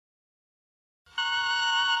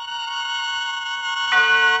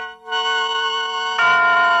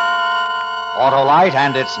Autolite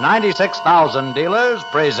and its 96,000 dealers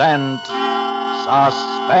present Suspense.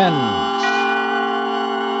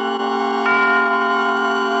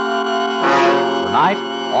 Tonight,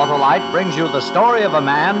 Autolite brings you the story of a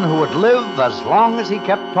man who would live as long as he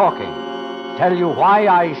kept talking. Tell You Why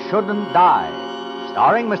I Shouldn't Die,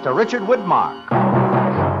 starring Mr. Richard Widmark.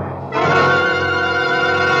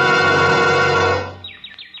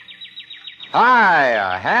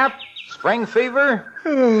 Hi, Hap. Spring fever?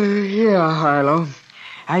 Yeah, Harlow.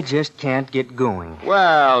 I just can't get going.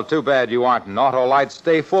 Well, too bad you aren't an Autolite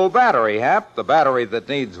Stay Full battery, Hap. The battery that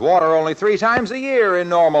needs water only 3 times a year in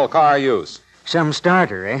normal car use. Some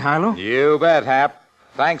starter, eh, Harlow? You bet, Hap.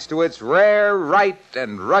 Thanks to its rare, right,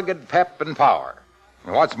 and rugged pep and power.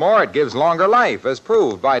 And what's more, it gives longer life, as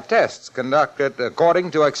proved by tests conducted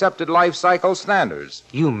according to accepted life cycle standards.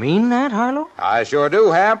 You mean that, Harlow? I sure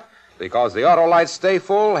do, Hap, because the Autolite Stay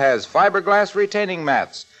Full has fiberglass retaining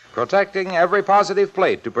mats, protecting every positive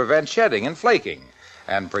plate to prevent shedding and flaking,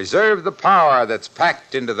 and preserve the power that's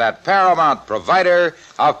packed into that paramount provider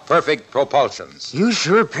of perfect propulsions. You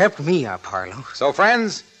sure pepped me up, Harlow. So,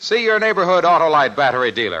 friends, see your neighborhood Autolite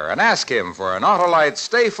battery dealer and ask him for an Autolite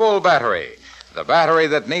Stay Full battery, the battery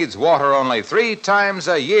that needs water only 3 times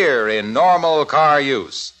a year in normal car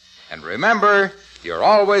use. And remember, you're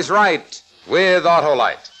always right with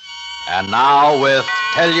Autolite. And now with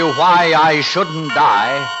Tell You Why I Shouldn't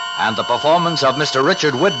Die and the performance of Mr.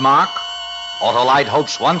 Richard Widmark, Autolite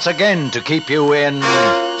hopes once again to keep you in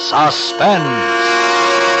suspense.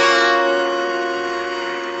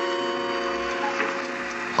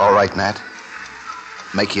 All right, Nat.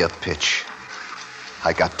 Make you a pitch.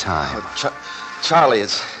 I got time. Charlie,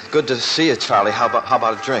 it's good to see you, Charlie. How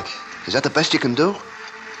about a drink? Is that the best you can do?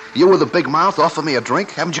 You with a big mouth offer me a drink?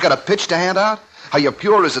 Haven't you got a pitch to hand out? How you're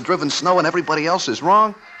pure as the driven snow and everybody else is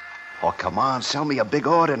wrong? Oh, come on, sell me a big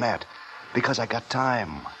order, Nat. Because I got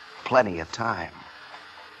time. Plenty of time.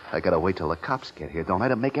 I gotta wait till the cops get here, don't I,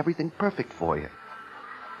 to make everything perfect for you.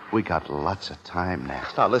 We got lots of time,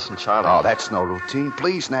 Nat. Now, listen, Charlie. Oh, that's no routine.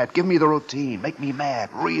 Please, Nat, give me the routine. Make me mad,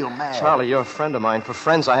 real mad. Charlie, you're a friend of mine. For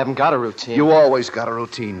friends, I haven't got a routine. You always got a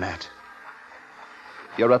routine, Nat.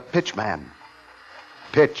 You're a pitch man.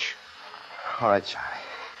 Pitch. All right, Charlie.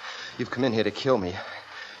 You've come in here to kill me.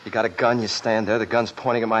 You got a gun, you stand there, the gun's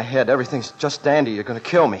pointing at my head. Everything's just dandy. You're going to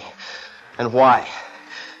kill me. And why?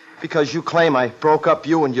 Because you claim I broke up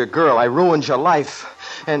you and your girl. I ruined your life.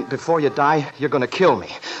 And before you die, you're going to kill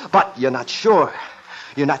me. But you're not sure.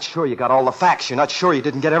 You're not sure you got all the facts. You're not sure you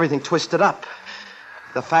didn't get everything twisted up.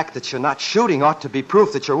 The fact that you're not shooting ought to be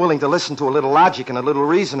proof that you're willing to listen to a little logic and a little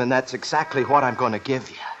reason, and that's exactly what I'm going to give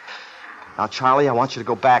you. Now, Charlie, I want you to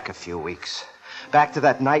go back a few weeks. Back to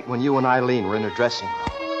that night when you and Eileen were in her dressing room.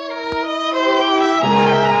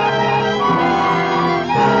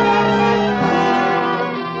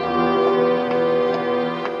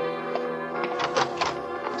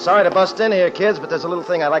 Sorry to bust in here, kids, but there's a little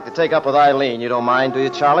thing I'd like to take up with Eileen. You don't mind, do you,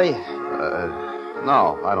 Charlie?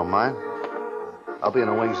 No, I don't mind. I'll be in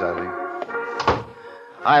the wings, Eileen.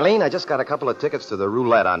 Eileen, I just got a couple of tickets to the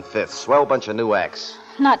roulette on 5th. Swell bunch of new acts.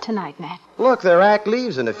 Not tonight, Nat. Look, their act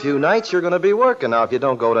leaves in a few nights. You're going to be working. Now, if you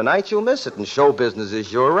don't go tonight, you'll miss it, and show business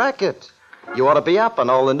is your racket. You ought to be up on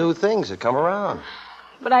all the new things that come around.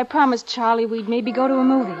 But I promised Charlie we'd maybe go to a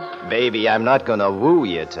movie. Baby, I'm not going to woo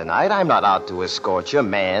you tonight. I'm not out to escort you,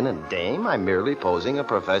 man and dame. I'm merely posing a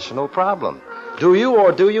professional problem. Do you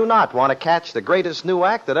or do you not want to catch the greatest new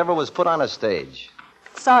act that ever was put on a stage?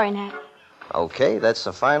 Sorry, Nat. Okay, that's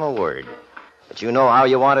the final word. But you know how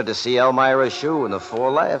you wanted to see Elmira Shue and the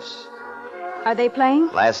Four Laughs. Are they playing?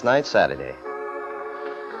 Last night, Saturday.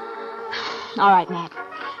 All right, Nat.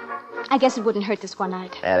 I guess it wouldn't hurt this one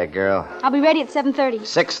night. Atta girl. I'll be ready at 7:30.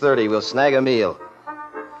 6:30, we'll snag a meal.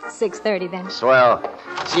 6:30 then. Swell.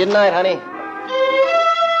 See you tonight, honey.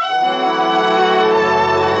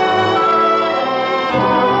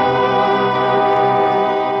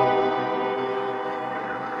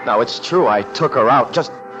 Now, it's true, I took her out.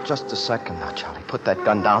 Just a second now, Charlie. Put that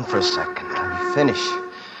gun down for a second. Let me finish.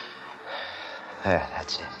 There,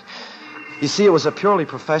 that's it. You see, it was a purely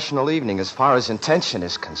professional evening as far as intention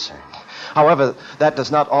is concerned. However, that does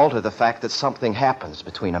not alter the fact that something happens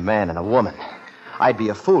between a man and a woman. I'd be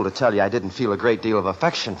a fool to tell you I didn't feel a great deal of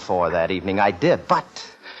affection for that evening. I did, but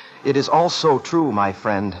it is also true, my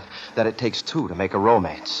friend, that it takes 2 to make a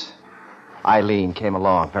romance. Eileen came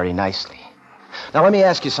along very nicely. Now, let me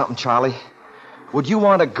ask you something, Charlie. Would you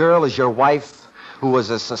want a girl as your wife who was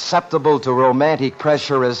as susceptible to romantic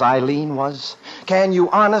pressure as Eileen was? Can you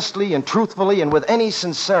honestly and truthfully and with any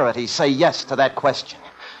sincerity say yes to that question?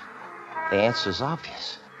 The answer's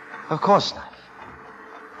obvious. Of course not.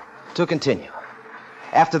 To continue.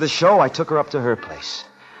 After the show, I took her up to her place.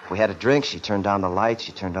 We had a drink. She turned down the lights.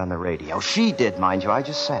 She turned on the radio. She did, mind you. I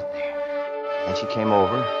just sat there. Then she came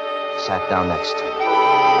over, sat down next to me.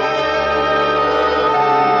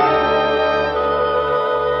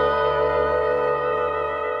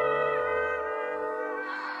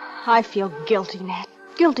 I feel guilty, Nat.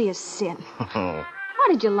 Guilty as sin. Why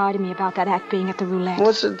did you lie to me about that act being at the roulette?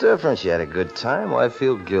 What's the difference? You had a good time. Why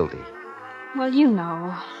feel guilty? Well, you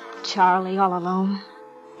know. Charlie, all alone.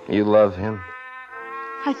 You love him?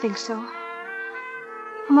 I think so.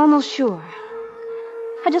 I'm almost sure.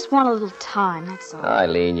 I just want a little time, that's all.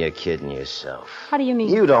 Eileen, you're kidding yourself. How do you mean?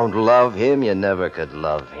 You don't love him. You never could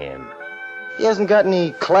love him. He hasn't got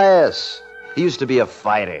any class. He used to be a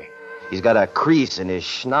fighter. He's got a crease in his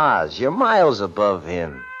schnoz. You're miles above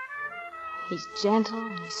him. He's gentle,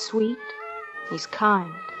 he's sweet, he's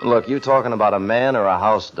kind. Look, you talking about a man or a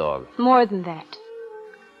house dog? More than that.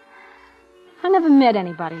 I never met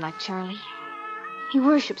anybody like Charlie. He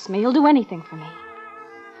worships me. He'll do anything for me.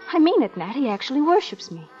 I mean it, Nat. He actually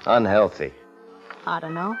worships me. Unhealthy. I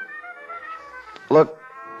don't know. Look,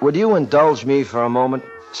 would you indulge me for a moment?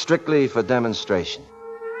 Strictly for demonstration.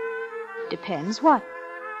 Depends. What?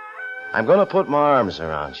 I'm going to put my arms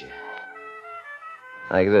around you.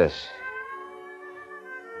 Like this.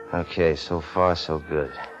 Okay, so far so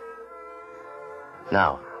good.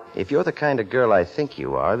 Now, if you're the kind of girl I think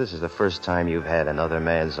you are, this is the first time you've had another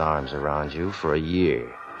man's arms around you for a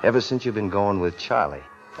year. Ever since you've been going with Charlie.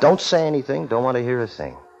 Don't say anything. Don't want to hear a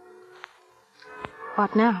thing.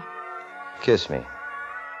 What now? Kiss me.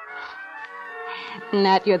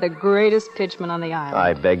 Nat, you're the greatest pitchman on the island.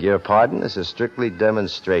 I beg your pardon. This is strictly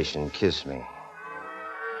demonstration. Kiss me.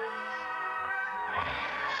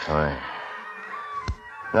 Fine.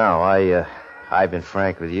 Now, I've been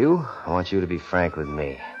frank with you. I want you to be frank with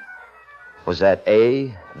me. Was that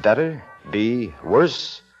A, better? B,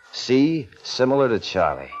 worse? C, similar to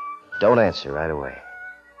Charlie? Don't answer right away.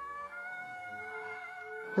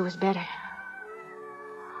 It was better.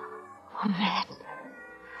 Oh, Nat.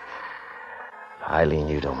 Eileen,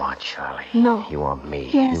 you don't want Charlie. No. You want me.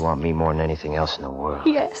 Yes. You want me more than anything else in the world.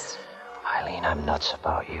 Yes. Eileen, I'm nuts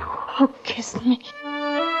about you. Oh, kiss me.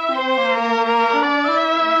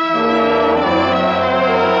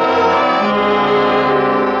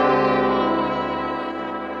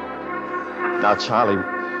 Now, Charlie,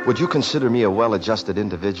 would you consider me a well-adjusted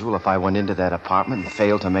individual if I went into that apartment and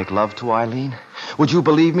failed to make love to Eileen? Would you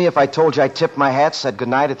believe me if I told you I tipped my hat, said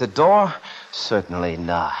goodnight at the door? Certainly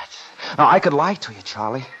not. Now, I could lie to you,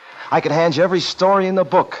 Charlie. I could hand you every story in the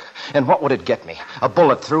book. And what would it get me? A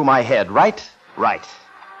bullet through my head, right? Right.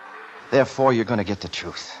 Therefore, you're going to get the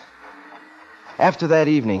truth. After that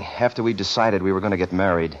evening, after we decided we were going to get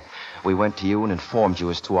married, we went to you and informed you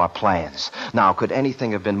as to our plans. Now, could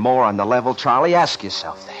anything have been more on the level, Charlie? Ask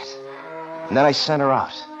yourself that. And then I sent her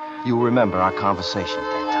out. You remember our conversation at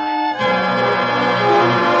that time.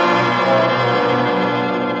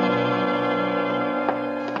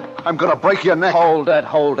 I'm going to break your neck. Hold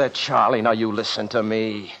it, Charlie. Now, you listen to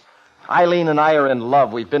me. Eileen and I are in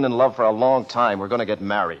love. We've been in love for a long time. We're going to get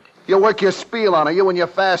married. You work your spiel on her, you and your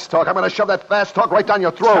fast talk. I'm going to shove that fast talk right down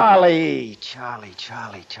your throat. Charlie,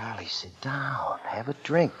 sit down. Have a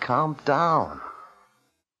drink. Calm down.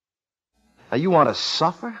 Now, you want to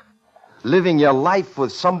suffer? Living your life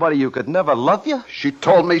with somebody who could never love you? She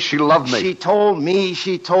told me she loved me. She told me,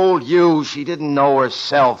 she told you. She didn't know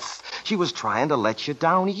herself. She was trying to let you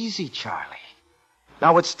down easy, Charlie.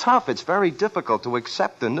 Now, it's tough. It's very difficult to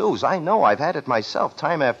accept the news. I know. I've had it myself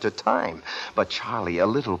time after time. But, Charlie, a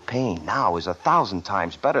little pain now is 1,000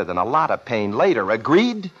 times better than a lot of pain later.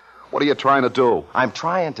 Agreed? What are you trying to do? I'm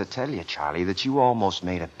trying to tell you, Charlie, that you almost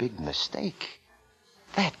made a big mistake.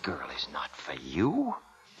 That girl is not for you.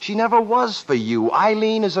 She never was for you.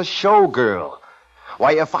 Eileen is a showgirl.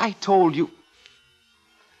 Why, if I told you...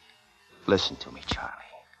 Listen to me, Charlie.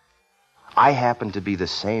 I happen to be the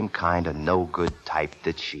same kind of no-good type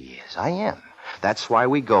that she is. I am. That's why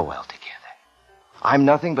we go well together. I'm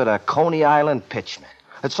nothing but a Coney Island pitchman.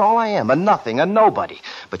 That's all I am, a nothing, a nobody.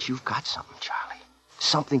 But you've got something, Charlie.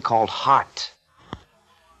 Something called heart.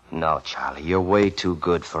 No, Charlie, you're way too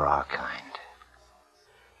good for our kind.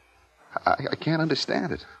 I can't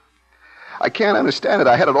understand it. I can't understand it.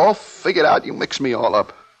 I had it all figured out. You mixed me all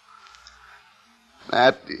up.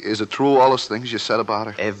 Nat, is it true, all those things you said about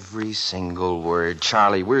her? Every single word.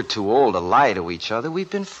 Charlie, we're too old to lie to each other. We've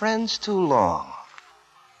been friends too long.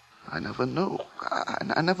 I never knew.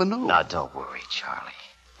 I never knew. Now, don't worry, Charlie.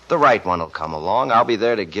 The right one will come along. I'll be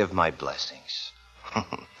there to give my blessings.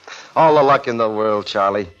 All the luck in the world,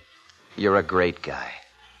 Charlie. You're a great guy.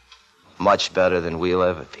 Much better than we'll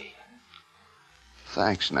ever be.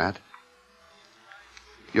 Thanks, Nat.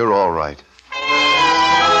 You're all right.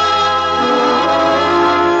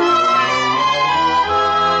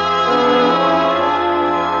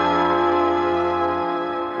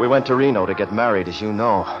 We went to Reno to get married, as you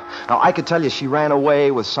know. Now, I could tell you she ran away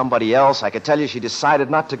with somebody else. I could tell you she decided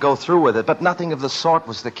not to go through with it, but nothing of the sort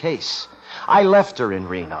was the case. I left her in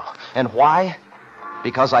Reno. And why?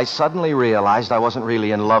 Because I suddenly realized I wasn't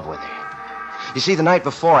really in love with her. You see, the night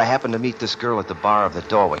before, I happened to meet this girl at the bar of the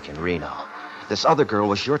Dorwick in Reno. This other girl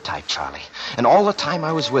was your type, Charlie. And all the time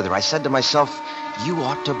I was with her, I said to myself, you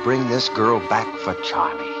ought to bring this girl back for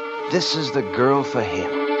Charlie. This is the girl for him.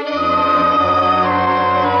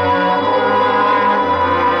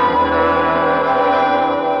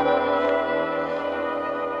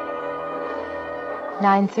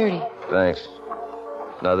 9:30. Thanks.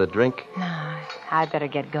 Another drink? No, I'd better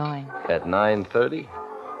get going. At 9:30?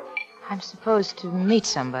 I'm supposed to meet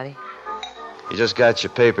somebody. You just got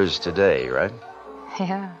your papers today, right?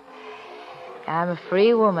 Yeah. I'm a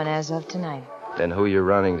free woman as of tonight. Then who you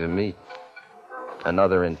running to meet?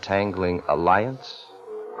 Another entangling alliance?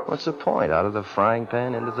 What's the point? Out of the frying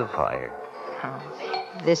pan into the fire. Oh,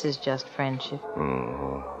 this is just friendship.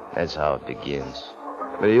 Mm-hmm. That's how it begins.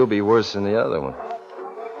 But you'll be worse than the other one.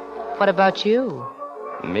 What about you?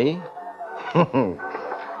 Me?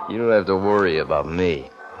 You don't have to worry about me.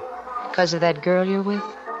 Because of that girl you're with?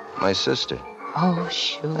 My sister. Oh,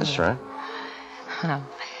 sure. That's right. Oh,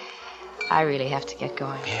 I really have to get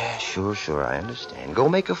going. Yeah, sure, I understand. Go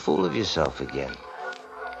make a fool of yourself again.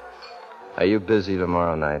 Are you busy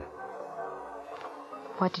tomorrow night?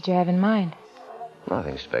 What did you have in mind?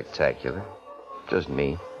 Nothing spectacular. Just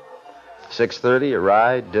me. 6:30, a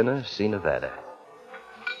ride, dinner, see Nevada.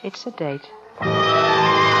 It's a date.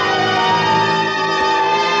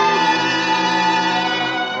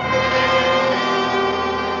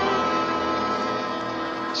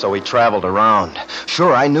 So we traveled around.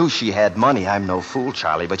 Sure, I knew she had money. I'm no fool,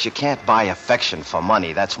 Charlie, but you can't buy affection for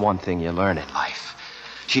money. That's one thing you learn in life.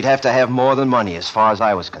 She'd have to have more than money as far as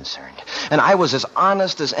I was concerned. And I was as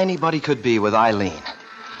honest as anybody could be with Eileen.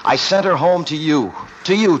 I sent her home to you.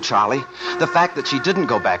 To you, Charlie. The fact that she didn't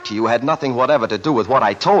go back to you had nothing whatever to do with what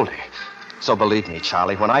I told her. So believe me,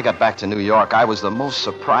 Charlie, when I got back to New York, I was the most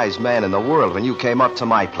surprised man in the world when you came up to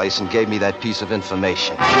my place and gave me that piece of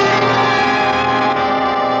information.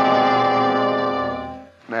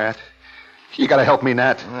 Nat, you gotta help me,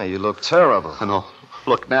 Nat. Oh, you look terrible. I know.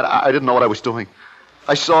 Look, Nat, I didn't know what I was doing.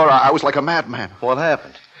 I saw her. I was like a madman. What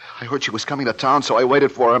happened? I heard she was coming to town, so I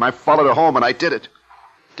waited for her, and I followed her home, and I did it.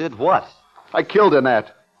 Did what? I killed her, Nat.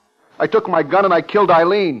 I took my gun, and I killed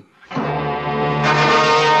Eileen.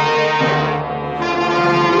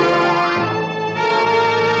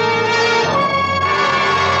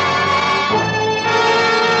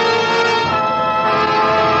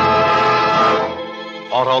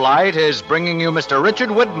 Autolite is bringing you Mr. Richard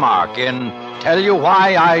Widmark in Tell You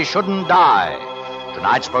Why I Shouldn't Die.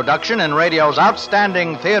 Tonight's production in radio's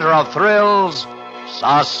outstanding theater of thrills,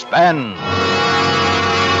 Suspense.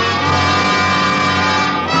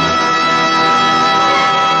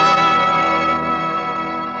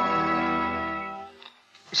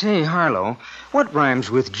 Say, Harlow, what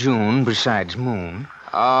rhymes with June besides moon?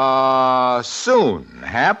 Soon,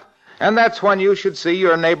 Hap. And that's when you should see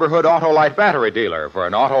your neighborhood Autolite battery dealer for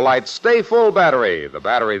an Autolite Stay Full battery, the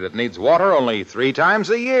battery that needs water only 3 times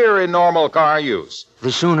a year in normal car use.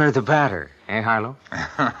 The sooner the better, eh, Harlow?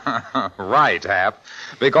 Right, Hap.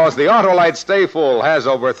 Because the Autolite Stay Full has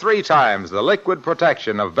over 3 times the liquid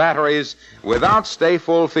protection of batteries without Stay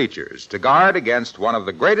Full features to guard against one of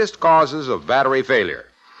the greatest causes of battery failure.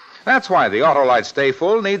 That's why the Autolite Stay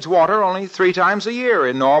Full needs water only 3 times a year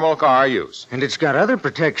in normal car use. And it's got other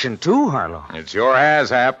protection, too, Harlow. It sure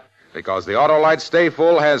has, Hap, because the Autolite Stay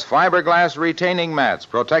Full has fiberglass retaining mats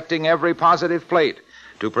protecting every positive plate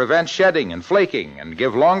to prevent shedding and flaking and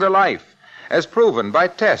give longer life, as proven by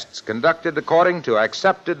tests conducted according to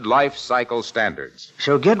accepted life cycle standards.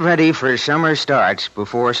 So get ready for summer starts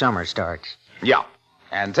before summer starts. Yeah,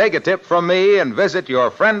 and take a tip from me and visit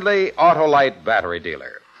your friendly Autolite battery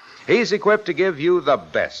dealer. He's equipped to give you the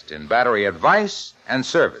best in battery advice and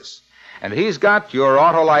service. And he's got your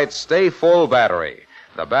Autolite Stay Full battery,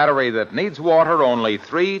 the battery that needs water only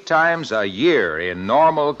 3 times a year in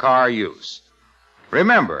normal car use.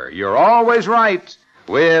 Remember, you're always right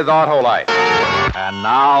with Autolite. And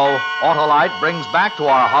now, Autolite brings back to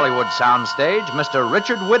our Hollywood soundstage Mr.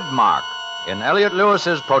 Richard Widmark in Elliot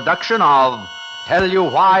Lewis's production of Tell You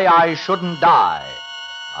Why I Shouldn't Die.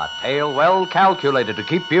 A tale well calculated to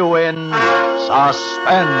keep you in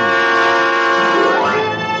suspense.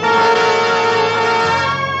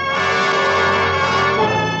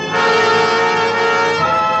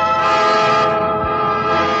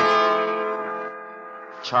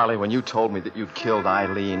 Charlie, when you told me that you'd killed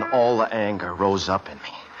Eileen, all the anger rose up in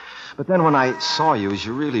me. But then when I saw you as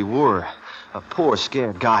you really were, a poor,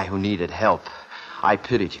 scared guy who needed help, I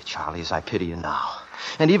pitied you, Charlie, as I pity you now.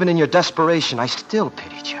 And even in your desperation, I still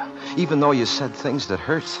pitied you, even though you said things that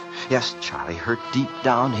hurt. Yes, Charlie, hurt deep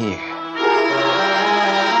down here.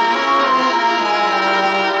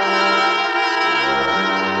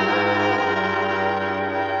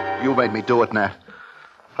 You made me do it, Nat.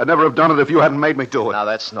 I'd never have done it if you hadn't made me do it. Now,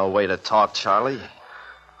 that's no way to talk, Charlie.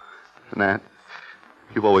 Nat,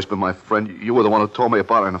 you've always been my friend. You were the one who told me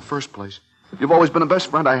about her in the first place. You've always been the best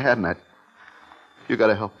friend I had, Nat. You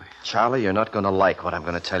gotta help me. Charlie, you're not going to like what I'm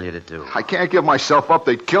going to tell you to do. I can't give myself up.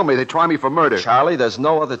 They'd kill me. They'd try me for murder. Charlie, there's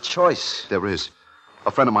no other choice. There is.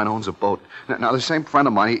 A friend of mine owns a boat. Now, the same friend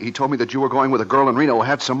of mine, he told me that you were going with a girl in Reno who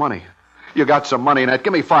had some money. You got some money, Nat.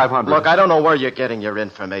 Give me $500. Look, I don't know where you're getting your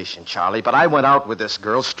information, Charlie, but I went out with this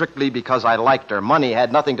girl strictly because I liked her. Money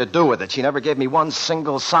had nothing to do with it. She never gave me one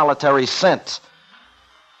single solitary cent.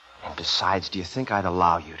 And besides, do you think I'd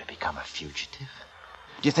allow you to become a fugitive?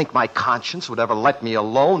 Do you think my conscience would ever let me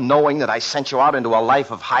alone, knowing that I sent you out into a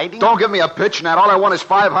life of hiding? Don't give me a pitch, Nat. All I want is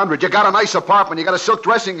 $500. You got a nice apartment. You got a silk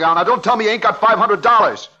dressing gown. Now, don't tell me you ain't got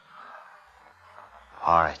 $500.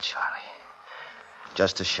 All right, Charlie.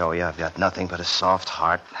 Just to show you I've got nothing but a soft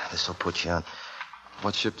heart, this'll put you on...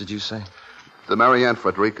 What ship did you say? The Marianne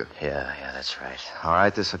Frederica. Yeah, that's right. All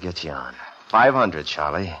right, this'll get you on. $500,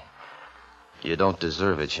 Charlie. You don't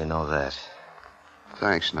deserve it, you know that.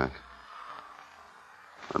 Thanks, Nat.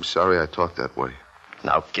 I'm sorry I talked that way.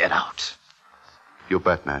 Now get out. You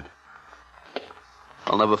bet, Nat.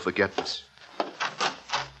 I'll never forget this.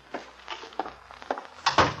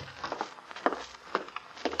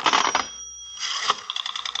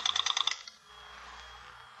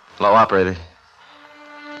 Hello, operator.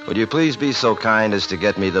 Would you please be so kind as to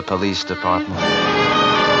get me the police department?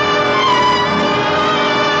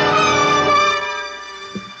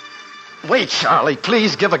 Wait, Charlie.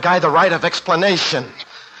 Please give a guy the right of explanation.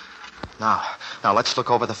 Now, let's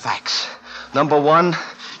look over the facts. Number one,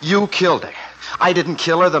 you killed her. I didn't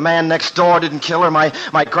kill her. The man next door didn't kill her.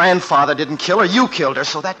 My grandfather didn't kill her. You killed her,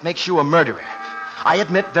 so that makes you a murderer. I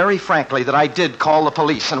admit very frankly that I did call the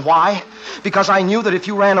police. And why? Because I knew that if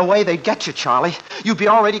you ran away, they'd get you, Charlie. You'd be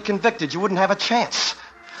already convicted. You wouldn't have a chance.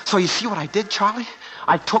 So you see what I did, Charlie?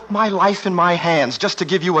 I took my life in my hands just to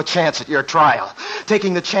give you a chance at your trial,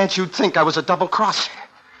 taking the chance you'd think I was a double-crosser.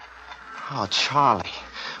 Oh, Charlie,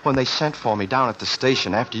 when they sent for me down at the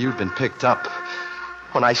station after you'd been picked up,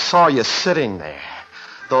 when I saw you sitting there,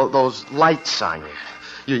 those lights on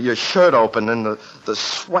you, your shirt open and the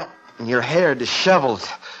sweat and your hair disheveled.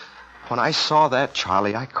 When I saw that,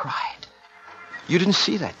 Charlie, I cried. You didn't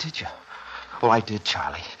see that, did you? Well, I did,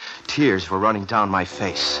 Charlie. Tears were running down my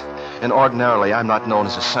face. And ordinarily, I'm not known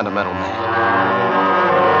as a sentimental man.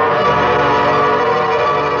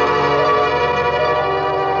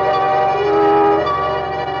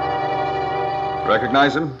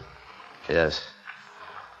 Recognize him? Yes.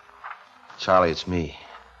 Charlie, it's me.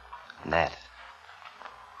 Nat.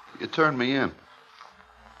 You turned me in.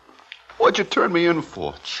 What'd you turn me in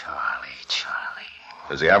for? Charlie.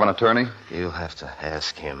 Does he have an attorney? You'll have to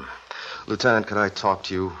ask him. Lieutenant, could I talk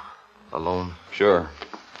to you alone? Sure.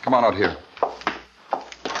 Come on out here.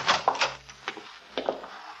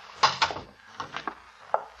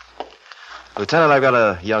 Lieutenant, I've got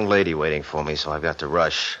a young lady waiting for me, so I've got to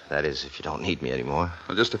rush. That is, if you don't need me anymore.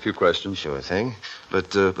 Well, just a few questions. Sure thing.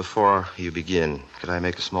 But before you begin, could I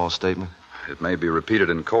make a small statement? It may be repeated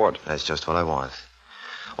in court. That's just what I want.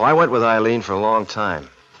 Well, I went with Eileen for a long time.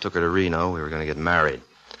 Took her to Reno. We were going to get married.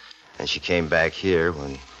 And she came back here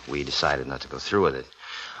when we decided not to go through with it.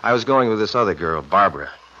 I was going with this other girl, Barbara.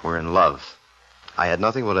 We're in love. I had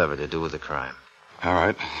nothing whatever to do with the crime. All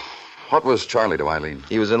right. What was Charlie to Eileen?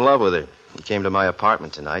 He was in love with her. He came to my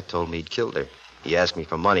apartment tonight, told me he'd killed her. He asked me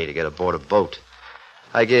for money to get aboard a boat.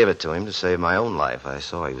 I gave it to him to save my own life. I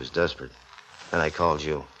saw he was desperate. Then I called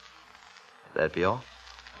you. That be all?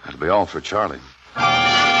 That'll be all for Charlie.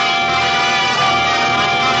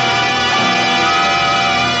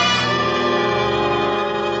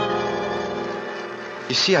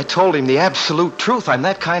 You see, I told him the absolute truth. I'm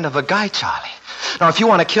that kind of a guy, Charlie. Now, if you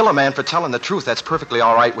want to kill a man for telling the truth, that's perfectly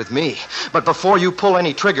all right with me. But before you pull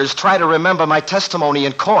any triggers, try to remember my testimony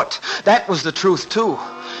in court. That was the truth, too.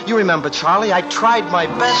 You remember, Charlie, I tried my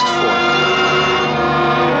best for you.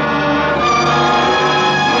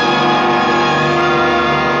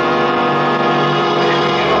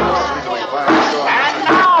 And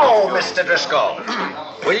now, Mr. Driscoll,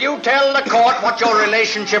 will you tell the court what your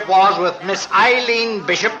relationship was with Miss Eileen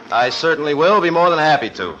Bishop? I certainly will. Be more than happy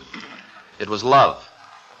to. It was love.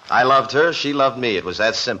 I loved her, she loved me. It was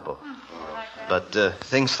that simple. But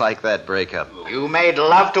things like that break up. You made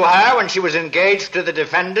love to her when she was engaged to the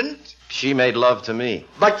defendant? She made love to me.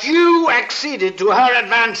 But you acceded to her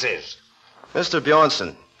advances. Mr.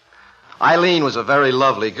 Bjornson, Eileen was a very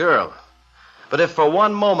lovely girl. But if for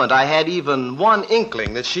one moment I had even one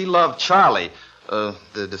inkling that she loved Charlie, the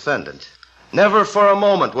defendant, never for a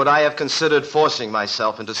moment would I have considered forcing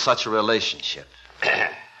myself into such a relationship.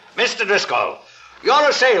 Mr. Driscoll, you're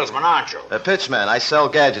a salesman, aren't you? A pitchman. I sell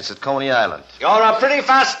gadgets at Coney Island. You're a pretty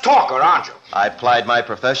fast talker, aren't you? I plied my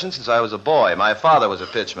profession since I was a boy. My father was a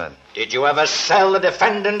pitchman. Did you ever sell the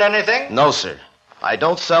defendant anything? No, sir. I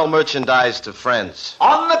don't sell merchandise to friends.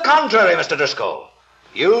 On the contrary, Mr. Driscoll,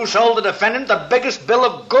 you sold the defendant the biggest bill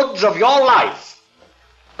of goods of your life.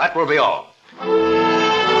 That will be all.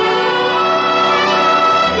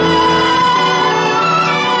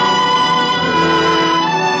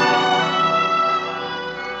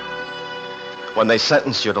 When they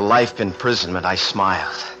sentenced you to life imprisonment, I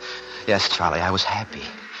smiled. Yes, Charlie, I was happy.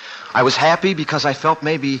 I was happy because I felt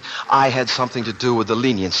maybe I had something to do with the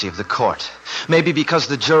leniency of the court. Maybe because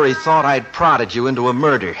the jury thought I'd prodded you into a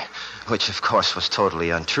murder, which, of course, was totally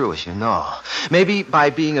untrue, as you know. Maybe by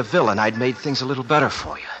being a villain, I'd made things a little better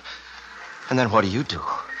for you. And then what do?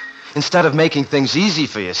 Instead of making things easy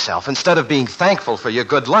for yourself, instead of being thankful for your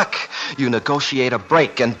good luck, you negotiate a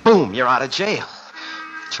break and boom, you're out of jail.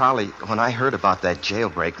 Charlie, when I heard about that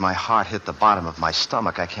jailbreak, my heart hit the bottom of my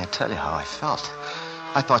stomach. I can't tell you how I felt.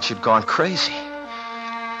 I thought you'd gone crazy.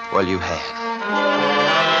 Well, you had.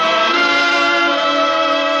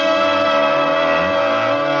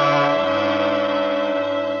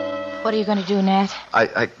 What are you going to do, Nat?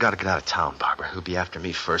 I gotta get out of town, Barbara. He'll be after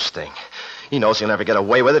me first thing. He knows he'll never get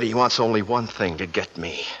away with it. He wants only one thing, to get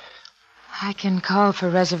me. I can call for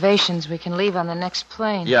reservations. We can leave on the next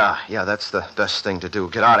plane. Yeah, that's the best thing to do.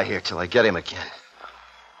 Get out of here till I get him again.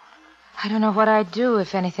 I don't know what I'd do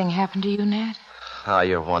if anything happened to you, Nat. Oh,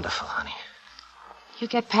 you're wonderful, honey. You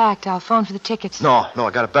get packed. I'll phone for the tickets. No, I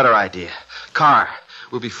got a better idea. Car.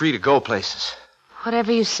 We'll be free to go places.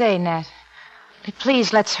 Whatever you say, Nat. But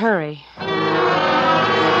please, let's hurry.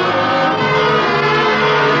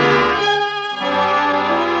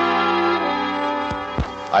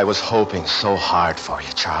 I was hoping so hard for you,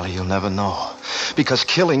 Charlie. You'll never know. Because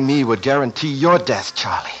killing me would guarantee your death,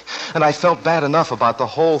 Charlie. And I felt bad enough about the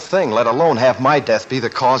whole thing, let alone have my death be the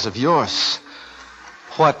cause of yours.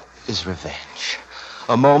 What is revenge?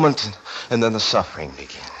 A moment, and then the suffering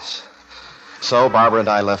begins. So Barbara and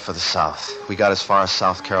I left for the South. We got as far as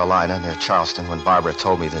South Carolina, near Charleston, when Barbara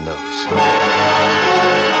told me the news.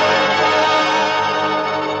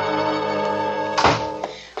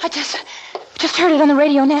 I just heard it on the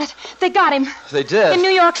radio, Nat. They got him. They did? In New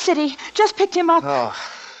York City. Just picked him up. Oh.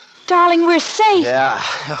 Darling, we're safe. Yeah.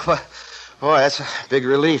 Boy, that's a big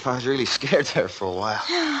relief. I was really scared there for a while.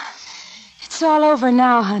 It's all over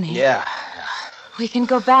now, honey. Yeah. We can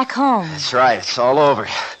go back home. That's right. It's all over.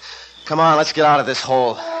 Come on, let's get out of this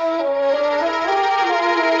hole.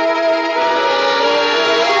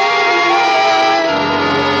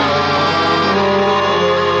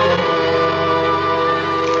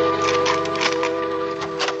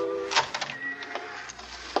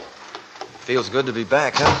 Feels good to be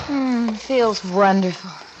back, huh? Feels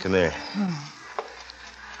wonderful. Come here.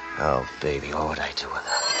 Oh, baby, what would I do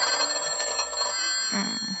without you?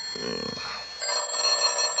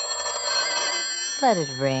 Let it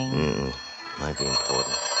ring. Might be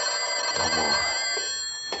important. Don't move.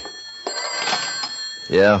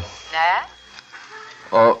 Yeah? Nat?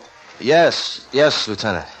 Oh, yes,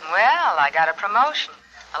 Lieutenant. Well, I got a promotion.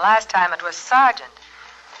 The last time it was sergeant.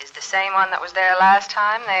 Is the same one that was there last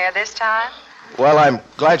time there this time? Well, I'm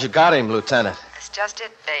glad you got him, Lieutenant. That's just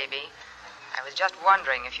it, baby. I was just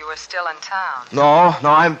wondering if you were still in town. No,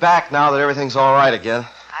 I'm back now that everything's all right again.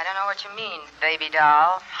 I don't know what you mean, baby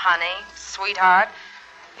doll, honey, sweetheart.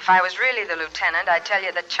 If I was really the lieutenant, I'd tell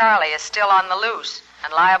you that Charlie is still on the loose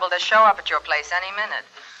and liable to show up at your place any minute.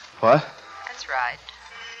 What? That's right.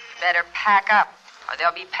 Better pack up, or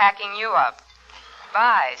they'll be packing you up.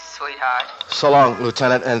 Bye, sweetheart. So long,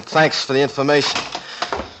 Lieutenant, and thanks for the information.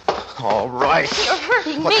 All right. You're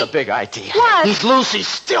hurting me. What's a big idea? What? He's loose. He's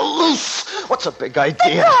still loose. What's a big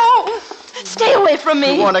idea? No! Stay away from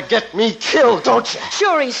me. You want to get me killed, don't you?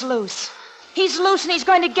 Sure, he's loose. He's loose and he's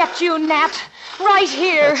going to get you, Nat. Right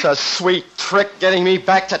here. That's a sweet trick, getting me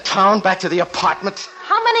back to town, back to the apartment.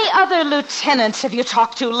 How many other lieutenants have you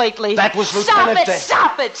talked to lately? That was Lieutenant Day.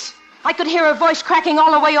 Stop it! I could hear her voice cracking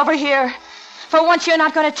all the way over here. For once, you're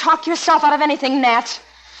not going to talk yourself out of anything, Nat.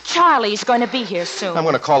 Charlie's going to be here soon. I'm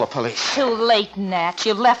going to call the police. Too late, Nat.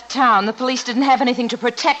 You left town. The police didn't have anything to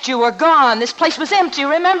protect you. We're gone. This place was empty,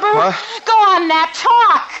 remember? What? Go on, Nat.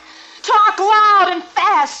 Talk. Talk loud and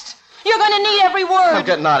fast. You're going to need every word. I'm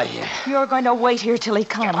getting out of here. You're going to wait here till he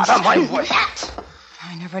comes. Get out of my way.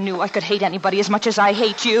 I never knew I could hate anybody as much as I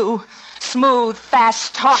hate you. Smooth,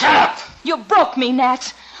 fast talk. Shut up! You broke me,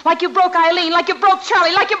 Nat. Like you broke Eileen, like you broke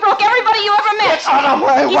Charlie, like you broke everybody you ever met. Get out of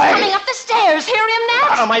my He's way! coming up the stairs. Hear him,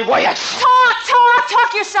 Nat? Out of my way!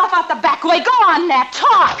 Talk yourself out the back way. Go on, Nat.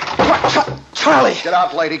 Talk. Charlie! Get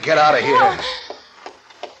out, lady. Get out of here.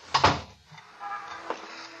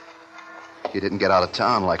 You didn't get out of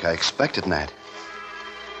town like I expected, Nat.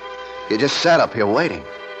 You just sat up here waiting.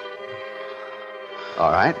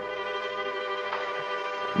 All right.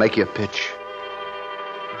 Make your pitch.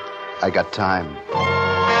 I got time.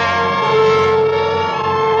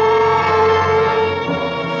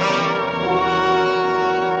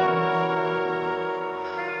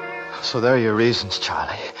 So there are your reasons,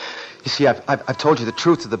 Charlie. You see, I've told you the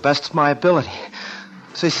truth to the best of my ability.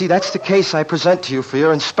 So you see, that's the case I present to you for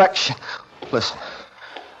your inspection.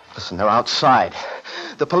 Listen, they're outside.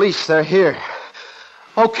 The police, they're here.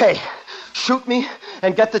 Okay, shoot me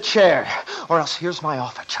and get the chair. Or else here's my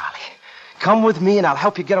offer, Charlie. Come with me and I'll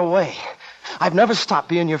help you get away. I've never stopped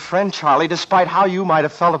being your friend, Charlie, despite how you might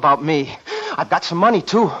have felt about me. I've got some money,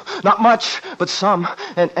 too. Not much, but some.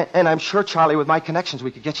 And I'm sure, Charlie, with my connections,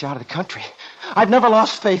 we could get you out of the country. I've never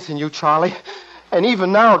lost faith in you, Charlie. And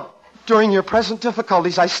even now, during your present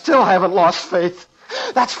difficulties, I still haven't lost faith.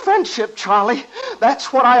 That's friendship, Charlie.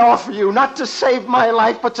 That's what I offer you, not to save my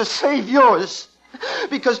life, but to save yours.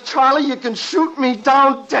 Because, Charlie, you can shoot me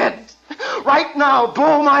down dead. Right now,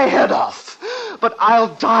 blow my head off. But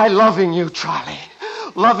I'll die loving you, Charlie.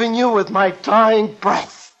 Loving you with my dying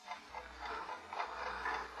breath.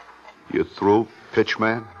 You through,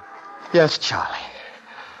 pitchman? Yes, Charlie.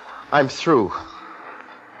 I'm through.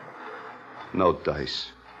 No dice.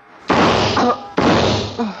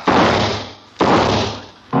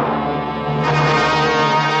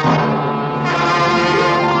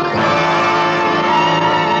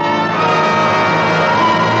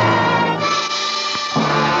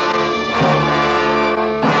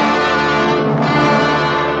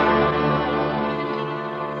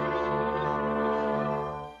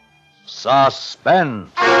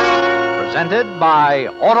 Suspense. Presented by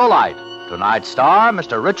Autolite. Tonight's star,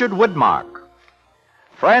 Mr. Richard Widmark.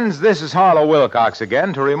 Friends, this is Harlow Wilcox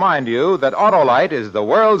again to remind you that Autolite is the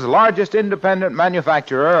world's largest independent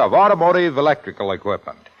manufacturer of automotive electrical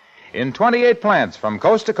equipment. In 28 plants from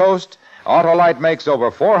coast to coast, Autolite makes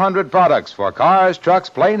over 400 products for cars, trucks,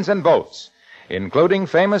 planes, and boats, including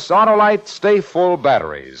famous Autolite Stay Full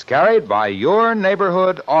batteries carried by your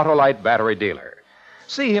neighborhood Autolite battery dealer.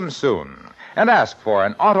 See him soon and ask for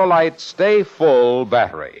an Autolite Stay Full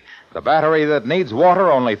battery, the battery that needs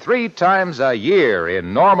water only 3 times a year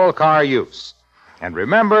in normal car use. And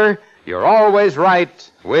remember, you're always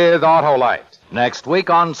right with Autolite. Next week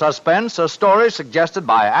on Suspense, a story suggested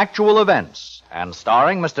by actual events and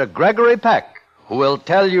starring Mr. Gregory Peck, who will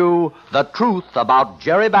tell you the truth about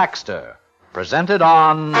Jerry Baxter. Presented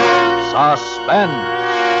on Suspense.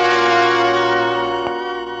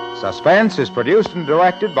 Suspense is produced and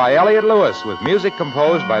directed by Elliott Lewis, with music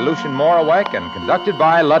composed by Lucien Morawek and conducted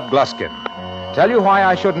by Lud Gluskin. Tell You Why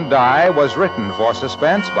I Shouldn't Die was written for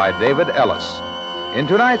Suspense by David Ellis. In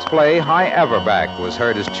tonight's play, High Everback was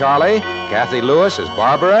heard as Charlie, Kathy Lewis as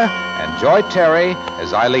Barbara, and Joy Terry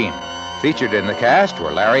as Eileen. Featured in the cast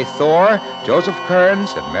were Larry Thor, Joseph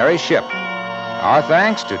Kearns, and Mary Shipp. Our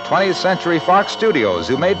thanks to 20th Century Fox Studios,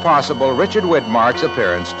 who made possible Richard Widmark's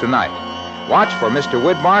appearance tonight. Watch for Mr.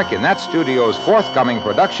 Widmark in that studio's forthcoming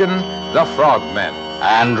production, The Frogmen.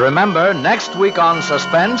 And remember, next week on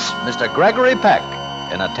Suspense, Mr. Gregory Peck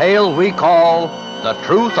in a tale we call The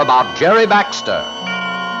Truth About Jerry Baxter.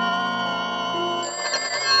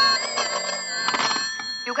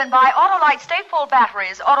 You can buy Autolite Stay Full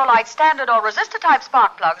batteries, Autolite standard or resistor-type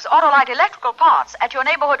spark plugs, Autolite electrical parts at your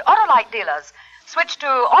neighborhood Autolite dealers. Switch to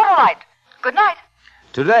Autolite. Good night.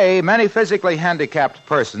 Today, many physically handicapped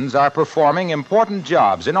persons are performing important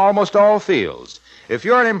jobs in almost all fields. If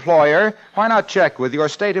you're an employer, why not check with your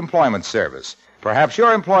state employment service? Perhaps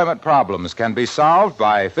your employment problems can be solved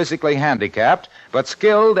by physically handicapped but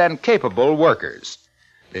skilled and capable workers.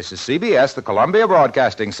 This is CBS, the Columbia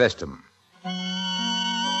Broadcasting System.